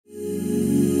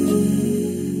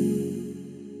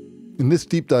In this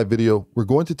deep dive video, we're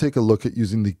going to take a look at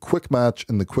using the Quick Match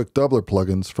and the Quick Doubler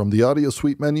plugins from the Audio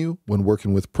Suite menu when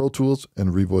working with Pro Tools and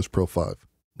Revoice Pro 5.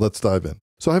 Let's dive in.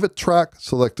 So I have a track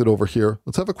selected over here.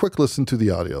 Let's have a quick listen to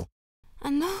the audio. I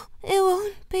know it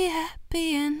won't be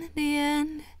happy in the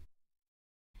end,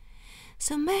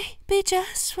 so maybe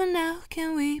just for now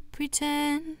can we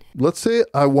pretend? Let's say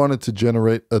I wanted to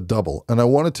generate a double and I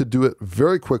wanted to do it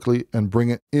very quickly and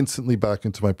bring it instantly back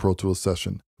into my Pro Tools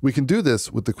session. We can do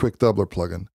this with the Quick Doubler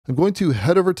plugin. I'm going to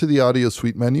head over to the Audio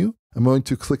Suite menu. I'm going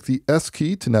to click the S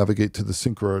key to navigate to the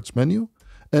Synchro Arts menu.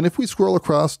 And if we scroll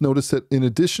across, notice that in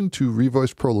addition to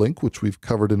Revoice Pro Link, which we've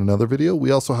covered in another video,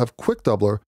 we also have Quick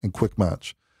Doubler and Quick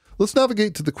Match. Let's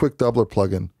navigate to the Quick Doubler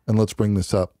plugin and let's bring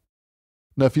this up.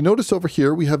 Now, if you notice over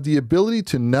here, we have the ability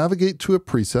to navigate to a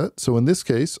preset. So in this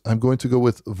case, I'm going to go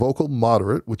with Vocal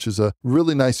Moderate, which is a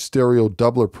really nice stereo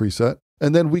doubler preset.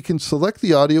 And then we can select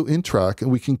the audio in track and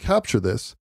we can capture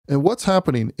this. And what's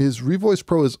happening is Revoice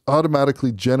Pro is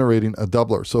automatically generating a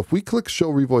doubler. So if we click Show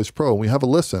Revoice Pro and we have a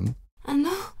listen, I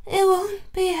know it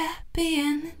won't be happy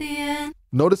in the end.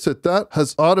 Notice that that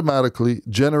has automatically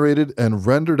generated and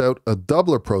rendered out a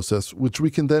doubler process, which we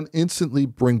can then instantly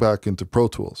bring back into Pro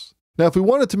Tools. Now, if we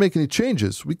wanted to make any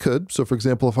changes, we could. So for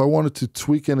example, if I wanted to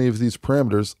tweak any of these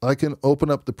parameters, I can open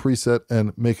up the preset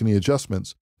and make any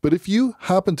adjustments. But if you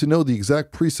happen to know the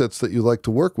exact presets that you like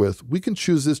to work with, we can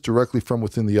choose this directly from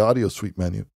within the Audio Suite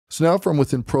menu. So now from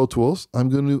within Pro Tools, I'm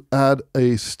going to add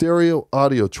a stereo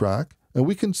audio track, and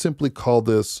we can simply call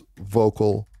this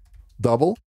Vocal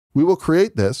Double. We will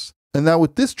create this, and now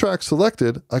with this track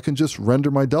selected, I can just render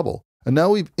my double. And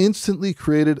now we've instantly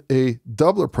created a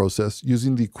doubler process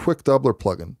using the Quick Doubler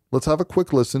plugin. Let's have a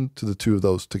quick listen to the two of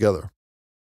those together.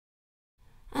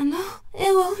 I know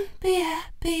it won't be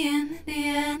happy in the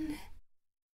end,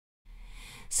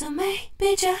 so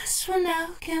maybe just for now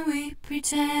can we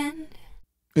pretend?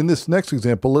 In this next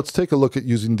example, let's take a look at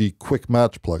using the Quick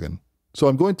Match plugin. So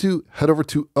I'm going to head over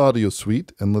to Audio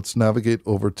Suite and let's navigate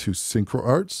over to Synchro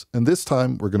Arts. And this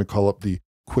time we're going to call up the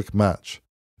Quick Match.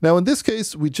 Now in this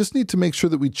case, we just need to make sure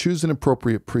that we choose an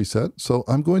appropriate preset. So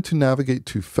I'm going to navigate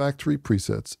to Factory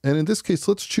Presets. And in this case,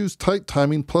 let's choose Tight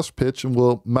Timing plus Pitch and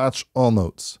we'll match all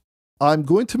notes. I'm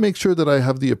going to make sure that I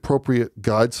have the appropriate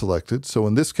guide selected. So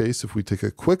in this case, if we take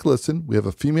a quick listen, we have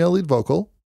a female lead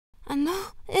vocal. I know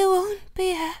it won't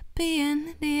be happy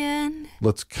in the end.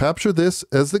 Let's capture this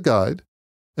as the guide.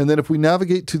 And then if we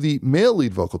navigate to the male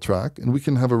lead vocal track, and we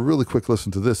can have a really quick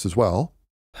listen to this as well.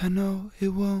 I know it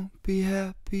won't be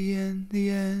happy in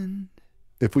the end.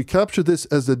 If we capture this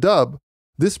as the dub,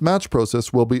 this match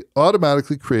process will be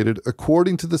automatically created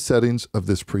according to the settings of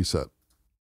this preset.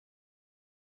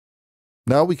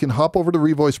 Now we can hop over to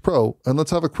Revoice Pro and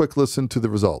let's have a quick listen to the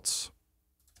results.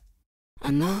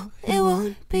 I know it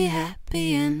won't be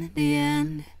happy in the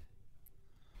end,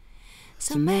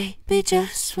 so maybe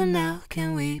just for now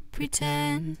can we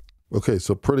pretend? Okay,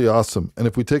 so pretty awesome. And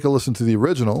if we take a listen to the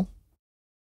original,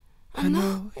 I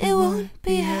know it won't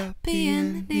be happy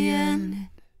in the end,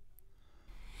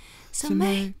 so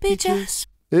maybe just...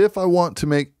 If I want to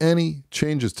make any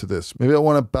changes to this, maybe I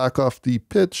want to back off the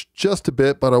pitch just a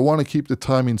bit, but I want to keep the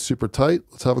timing super tight.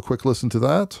 Let's have a quick listen to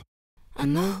that. I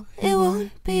know it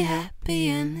won't be happy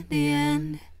in the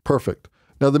end. Perfect.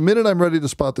 Now, the minute I'm ready to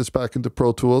spot this back into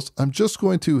Pro Tools, I'm just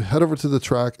going to head over to the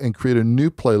track and create a new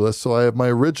playlist so I have my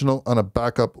original on a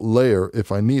backup layer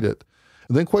if I need it.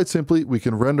 And then quite simply, we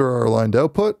can render our aligned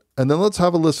output, and then let's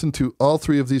have a listen to all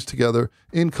three of these together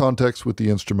in context with the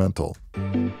instrumental.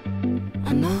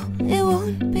 I know it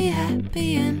won't be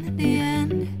happy in the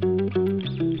end,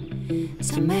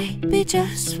 so maybe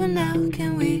just for now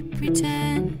can we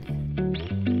pretend?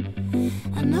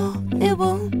 I know it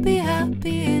won't be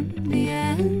happy in the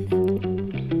end,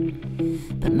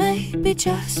 but maybe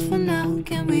just for now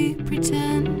can we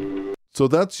pretend? So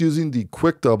that's using the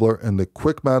Quick Doubler and the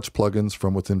Quick Match plugins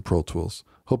from within Pro Tools.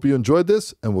 Hope you enjoyed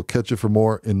this, and we'll catch you for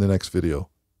more in the next video.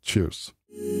 Cheers.